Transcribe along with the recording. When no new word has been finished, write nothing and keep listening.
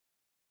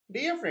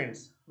Dear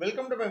friends,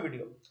 welcome to my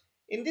video.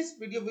 In this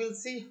video, we'll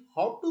see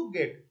how to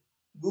get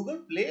Google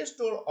Play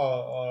Store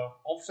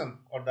option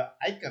or the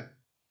icon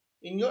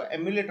in your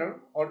emulator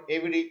or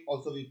AVD,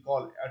 also we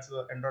call as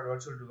your Android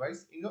virtual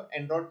device in your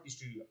Android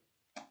Studio.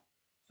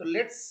 So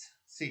let's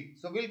see.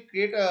 So we'll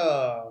create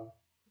a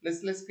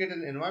let's create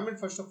an environment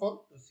first of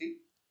all to see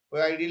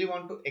where I really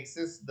want to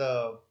access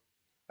the.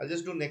 I'll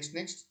just do next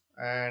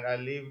and I'll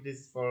leave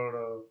this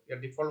for your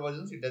default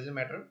versions. It doesn't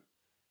matter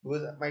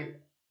because my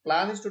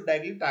plan is to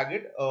directly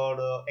target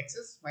or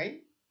access my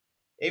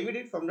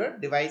AVD from the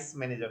device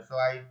manager. So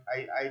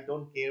I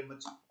don't care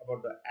much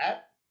about the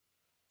app.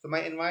 So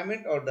my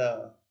environment or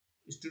the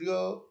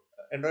studio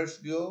Android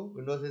Studio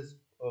Windows has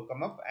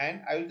come up,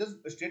 and I will just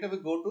straight away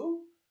go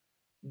to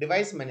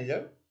device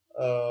manager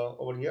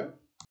over here.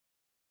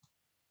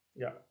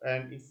 Yeah,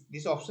 and if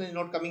this option is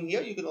not coming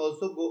here, you can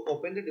also go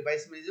open the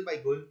device manager by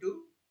going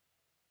to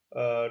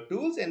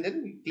tools and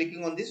then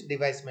clicking on this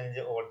device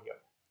manager over here.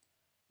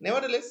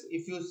 Nevertheless,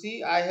 if you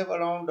see, I have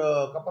around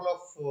a couple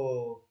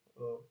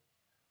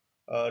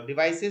of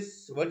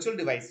devices, virtual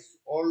device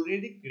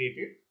already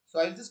created. So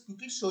I'll just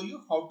quickly show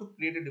you how to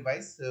create a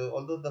device,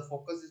 although the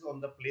focus is on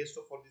the Play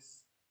Store for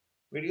this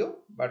video,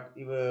 but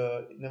if,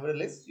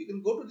 nevertheless, you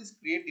can go to this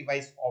create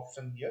device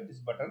option here, this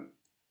button,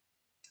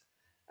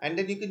 and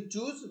then you can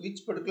choose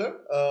which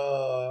particular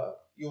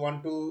you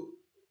want to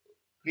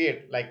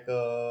create, like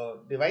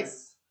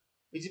device,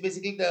 which is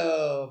basically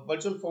the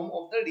virtual form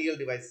of the real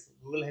device.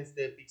 Google has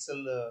the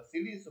Pixel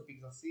series, so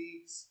Pixel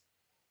 6,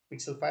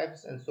 Pixel 5,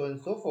 and so on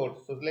and so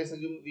forth. So let's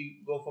assume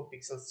we go for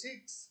Pixel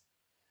 6,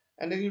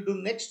 and then you do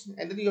next,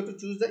 and then you have to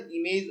choose the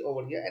image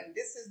over here, and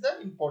this is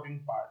the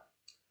important part.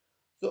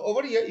 So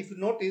over here, if you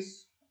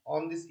notice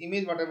on this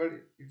image, whatever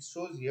it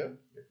shows here,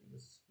 let me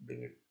just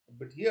bring it a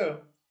bit here.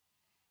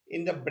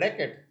 In the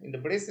bracket, in the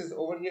braces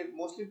over here,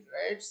 mostly it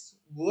writes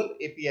Google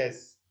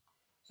APIs.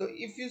 So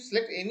if you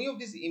select any of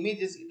these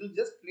images, it will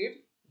just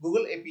create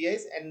Google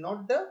APIs and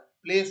not the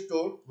Play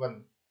Store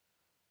one.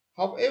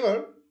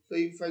 However, so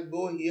if I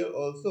go here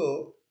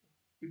also,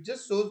 it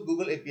just shows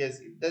Google APIs.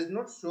 It does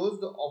not shows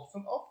the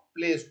option of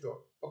Play Store.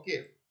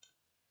 Okay.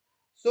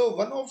 So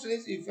one option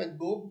is if I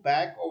go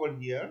back over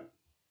here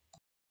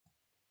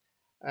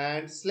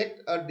and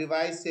select a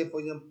device, say for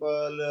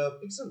example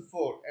Pixel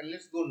 4, and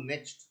let's go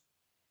next.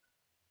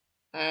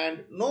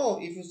 And no,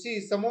 if you see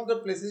some of the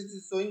places it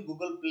is showing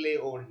Google Play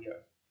over here.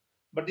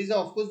 But these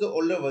are of course the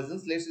older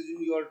versions. Let's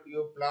assume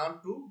your plan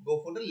to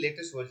go for the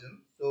latest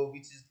version, so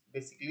which is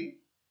basically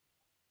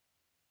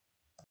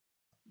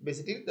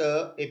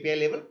the API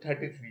level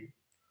 33.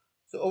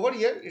 So over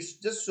here it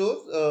just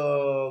shows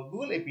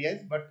Google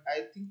APIs, but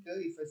I think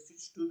if I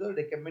switch to the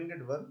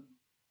recommended one,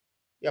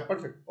 yeah,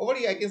 perfect. Over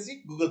here I can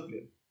see Google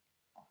Play.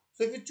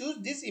 So if you choose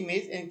this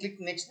image and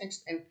click next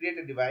and create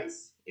a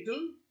device, it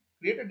will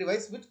create a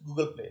device with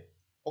Google Play.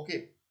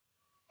 Okay.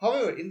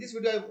 However, in this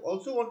video, I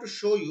also want to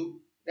show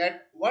you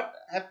that what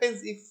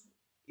happens if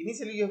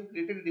initially you have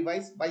created a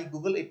device by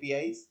Google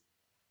APIs,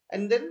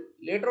 and then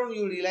later on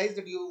you realize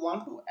that you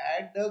want to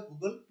add the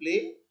Google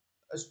Play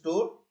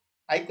Store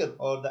icon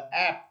or the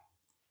app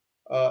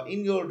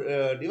in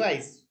your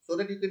device so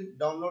that you can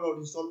download or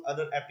install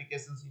other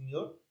applications in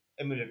your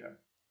emulator.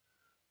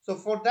 So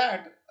for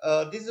that,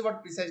 this is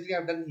what precisely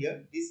I've done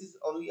here. This is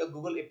only a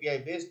Google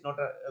API based, not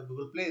a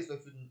Google Play. So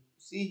if you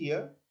see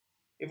here,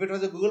 if it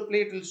was a Google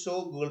Play, it will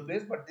show Google Play,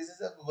 but this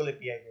is a Google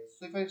API based.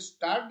 So if I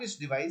start this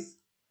device,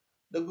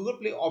 the Google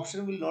Play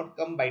option will not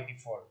come by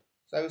default.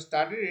 So I have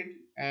started it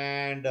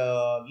and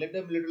let the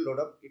emulator load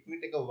up. It may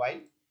take a while.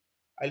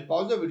 I'll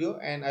pause the video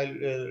and I'll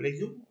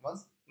resume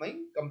once my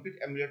complete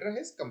emulator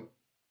has come.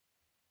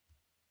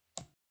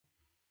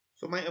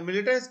 So my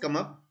emulator has come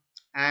up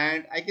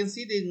and I can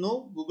see there is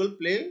no Google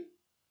Play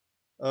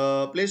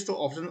Store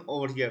option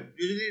over here.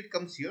 Usually it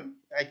comes here.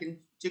 I can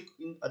check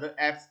in other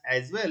apps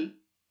as well,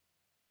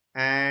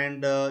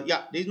 and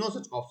yeah, there is no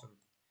such option.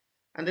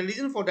 And the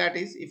reason for that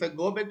is if I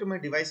go back to my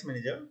device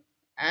manager,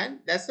 and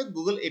that's a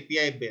Google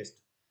API based.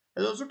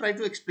 I'll also try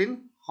to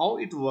explain how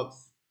it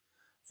works.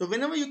 So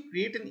whenever you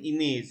create an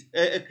image,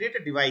 create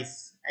a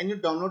device, and you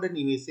download an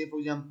image, say for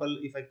example,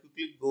 if I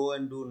quickly go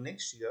and do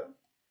next here.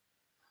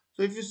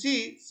 So if you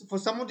see, for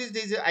some of these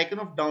there is an icon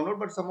of download,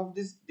 but some of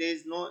this there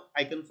is no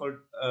icon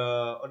for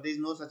or there is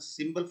no such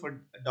symbol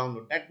for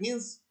download. That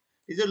means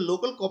there is a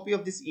local copy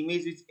of this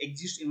image which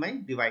exists in my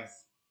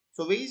device.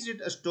 So where is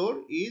it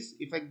stored is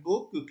if I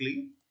go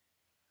quickly,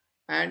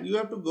 and you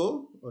have to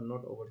go, or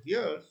not over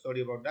here,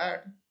 sorry about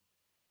that.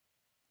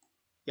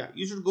 Yeah,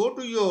 you should go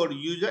to your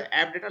user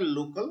app data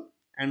local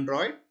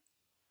Android,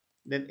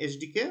 then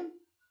SDK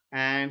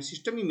and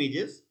system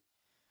images,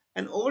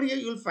 and over here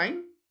you will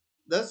find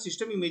the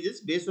system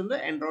images based on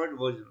the Android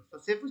version. So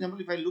say for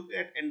example if I look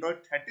at Android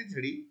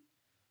 33,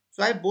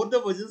 so I have both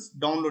the versions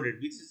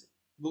downloaded, which is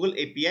Google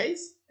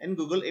APIs and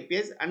Google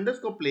APIs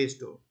underscore Play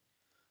Store.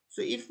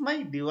 So if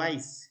my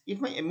device, if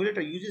my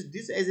emulator uses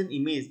this as an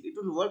image, it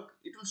will work,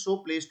 it will show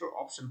Play Store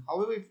option.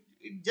 However, if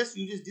it just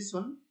uses this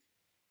one,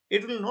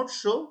 it will not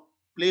show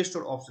Play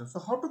Store option. So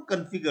how to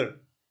configure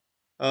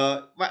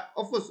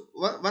Of course,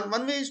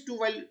 one way is to,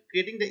 while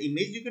creating the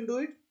image, you can do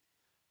it.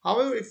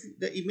 However, if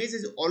the image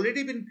has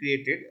already been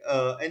created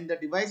and the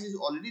device is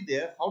already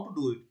there, how to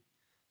do it?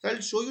 So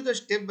I'll show you the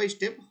step by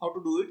step how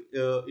to do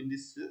it in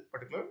this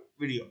particular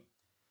video.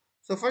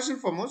 So first and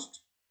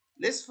foremost,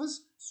 let's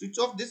first switch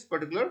off this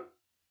particular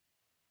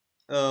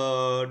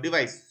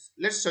device.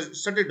 Let's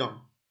shut it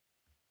down.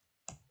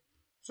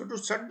 So to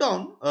shut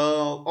down,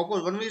 of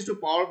course, one way is to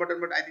power button,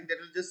 but I think that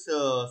will just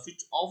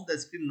switch off the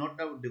screen, not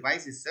the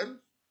device itself.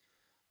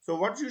 So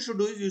what you should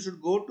do is you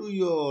should go to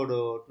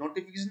your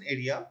notification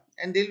area,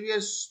 and there will be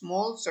a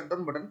small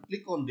shutdown button.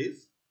 Click on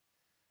this,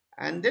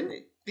 and then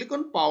click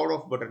on power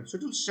off button. So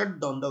it will shut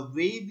down. The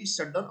way we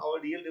shut down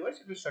our real device,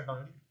 it will shut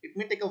down. It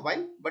may take a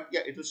while, but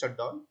yeah, it will shut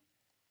down.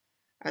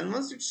 And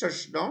once it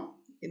shuts down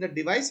in the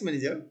device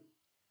manager,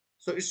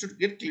 so it should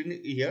get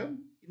clean here.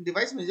 In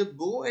device manager,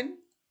 go and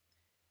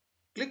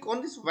click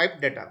on this wipe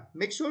data.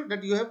 Make sure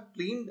that you have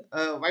cleaned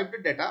wiped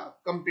the data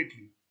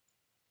completely,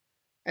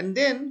 and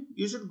then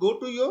you should go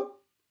to your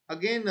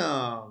again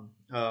uh,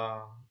 uh,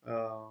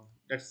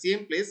 that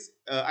same place.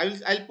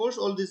 I'll post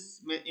all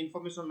this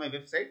information on my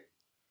website.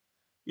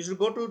 You should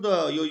go to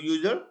the your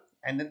user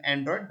and then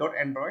android.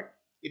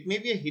 It may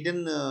be a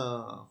hidden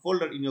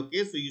folder in your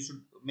case, so you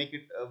should make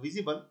it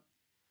visible.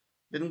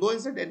 Then go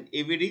inside an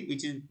AVD,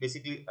 which is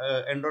basically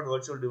Android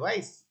virtual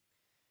device,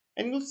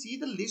 and you'll see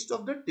the list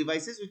of the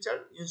devices which are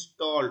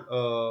installed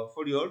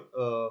for your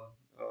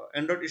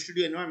Android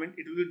Studio environment.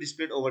 It will be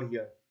displayed over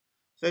here.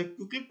 So I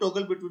quickly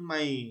toggle between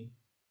my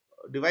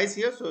device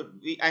here. So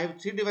I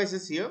have three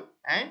devices here,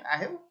 and I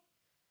have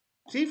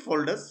three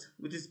folders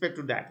with respect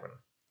to that one.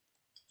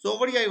 So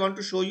over here I want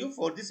to show you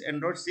for this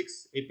Android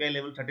 6 API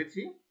level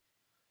 33.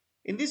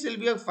 In this will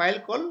be a file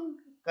called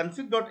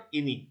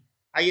config.ini,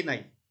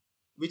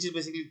 which is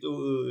basically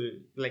to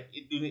like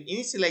during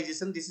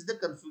initialization. This is the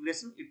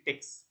configuration it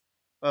takes.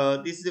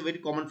 This is a very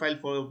common file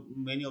for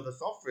many of the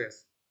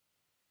softwares.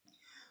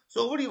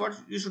 So over here, what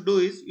you should do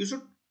is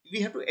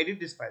we have to edit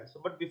this file.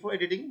 So, but before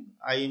editing,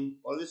 I am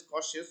always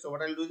cautious. So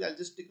what I'll do is I'll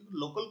just take a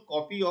local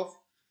copy of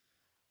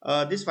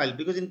this file,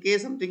 because in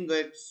case something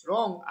gets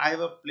wrong, I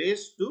have a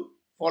place to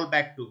fall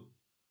back to,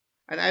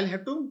 and I'll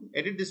have to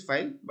edit this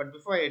file. But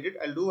before I edit,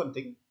 I'll do one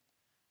thing.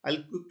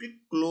 I'll quickly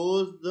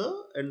close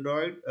the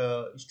Android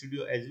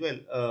Studio as well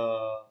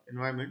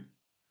environment.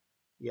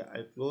 Yeah,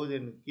 I'll close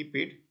and keep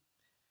it.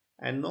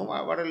 And now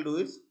what I'll do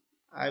is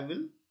I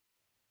will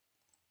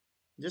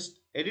just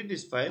edit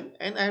this file,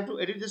 and I have to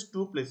edit just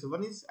two places.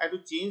 One is I have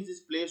to change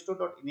this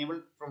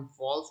playstore.enable from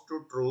false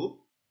to true.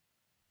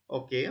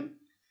 Okay.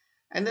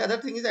 And the other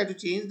thing is I have to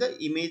change the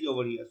image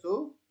over here.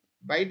 So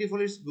by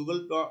default it's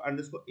Google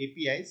underscore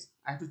APIs.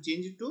 I have to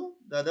change it to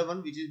the other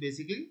one, which is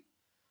basically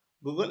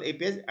Google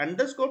APIs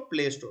underscore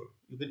Play Store.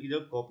 You can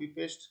either copy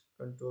paste,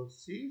 Control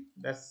C.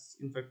 That's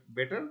in fact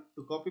better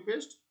to copy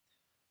paste.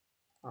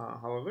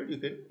 However, you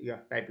can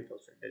type it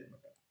also. It doesn't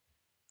matter.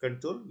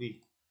 Control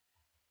V.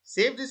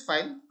 Save this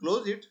file,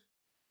 close it,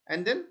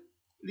 and then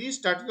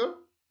restart your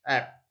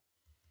app.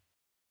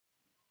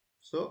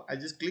 So I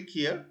just click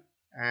here,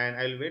 and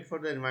I'll wait for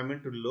the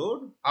environment to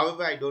load.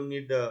 However, I don't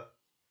need the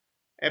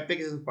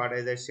application part,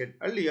 as I said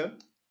earlier.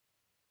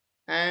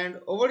 And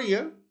over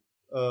here,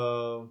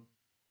 uh,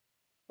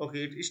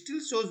 okay, it still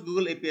shows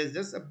Google APIs.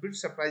 Just a bit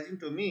surprising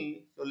to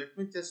me. So let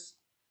me just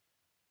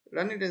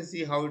run it and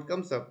see how it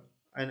comes up.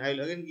 And I'll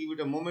again give it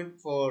a moment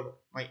for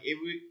my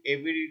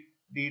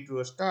AVD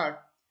to start.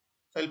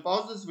 So I'll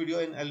pause this video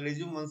and I'll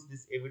resume once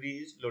this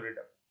AVD is loaded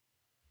up.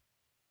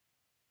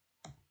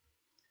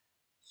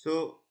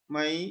 So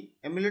my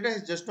emulator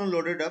has just now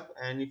loaded up,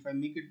 and if I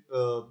make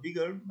it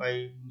bigger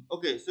by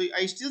okay, so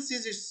I still see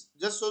it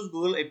just shows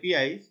Google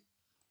APIs,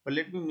 but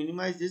let me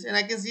minimize this, and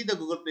I can see the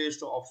Google Play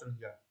Store option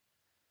here.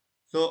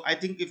 So I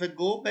think if I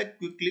go back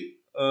quickly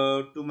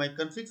to my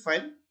config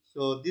file,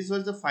 so this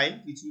was the file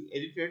which we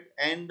edited,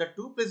 and the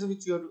two places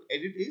which you have to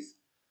edit is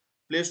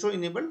Play Store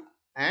enabled,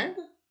 and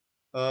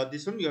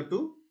this one you have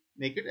to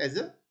make it as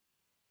a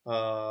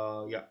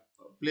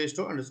Play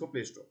Store underscore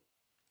Play Store.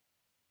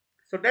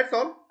 So that's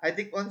all. I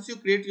think once you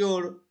create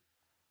your,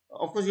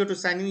 of course, you have to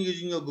sign in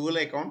using your Google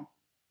account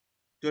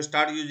to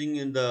start using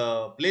in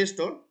the Play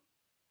Store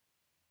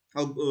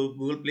or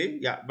Google Play.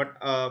 Yeah, but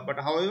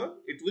however,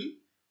 it will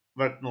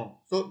work now.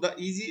 So the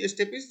easy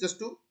step is just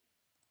to,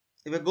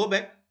 if I go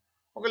back,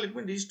 okay, let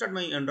me restart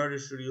my Android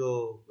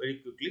Studio very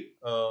quickly.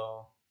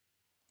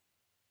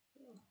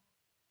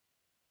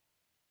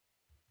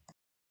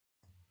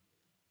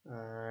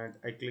 And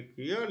I click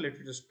here. Let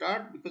it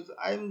start, because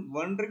I'm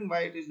wondering why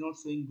it is not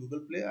showing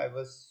Google Play. I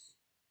was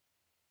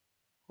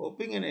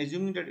hoping and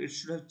assuming that it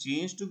should have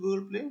changed to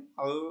Google Play.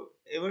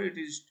 However, it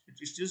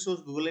still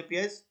shows Google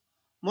APIs.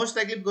 Most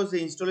likely because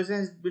the installation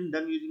has been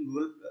done using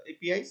Google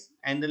APIs,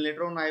 and then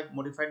later on I have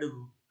modified the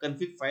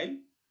config file,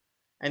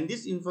 and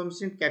this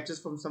information captures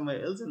from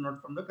somewhere else and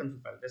not from the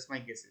config file. That's my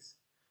guesses.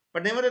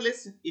 But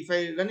nevertheless, if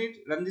I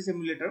run this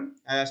emulator,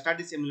 start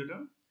this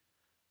emulator,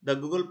 the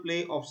Google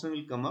Play option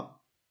will come up.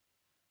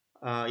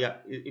 Yeah,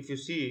 if you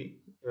see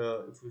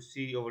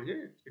over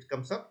here, it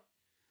comes up.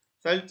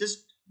 So I'll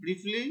just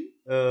briefly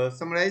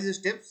summarize the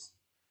steps.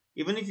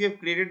 Even if you have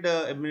created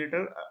the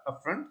emulator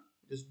upfront,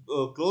 just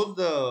close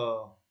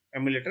the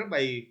emulator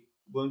by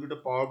going to the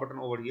power button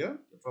over here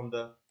from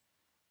the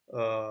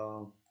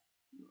uh,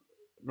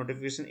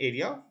 notification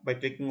area by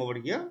clicking over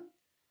here,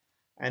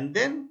 and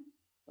then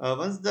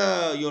once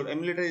the your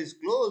emulator is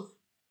closed,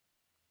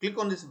 click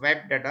on this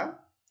web data,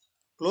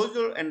 close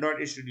your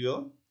Android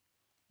Studio,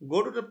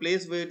 go to the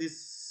place where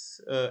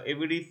this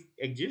AVD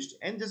exists,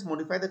 and just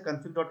modify the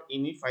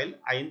config.ini file,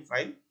 in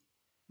file,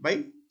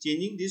 by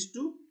changing these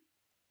two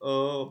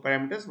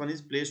parameters. One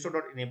is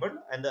playstore.enabled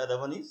and the other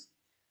one is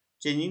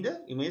changing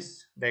the image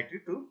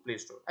directory to Play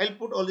Store. I'll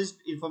put all this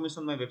information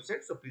on my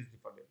website, so please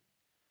refer there.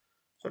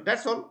 So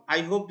that's all.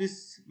 I hope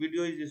this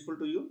video is useful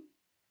to you.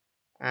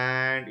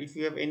 And if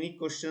you have any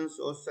questions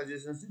or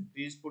suggestions,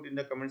 please put in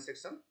the comment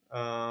section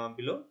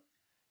below.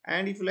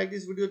 And if you like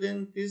this video,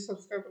 then please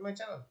subscribe to my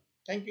channel.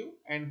 Thank you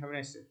and have a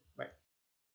nice day. Bye.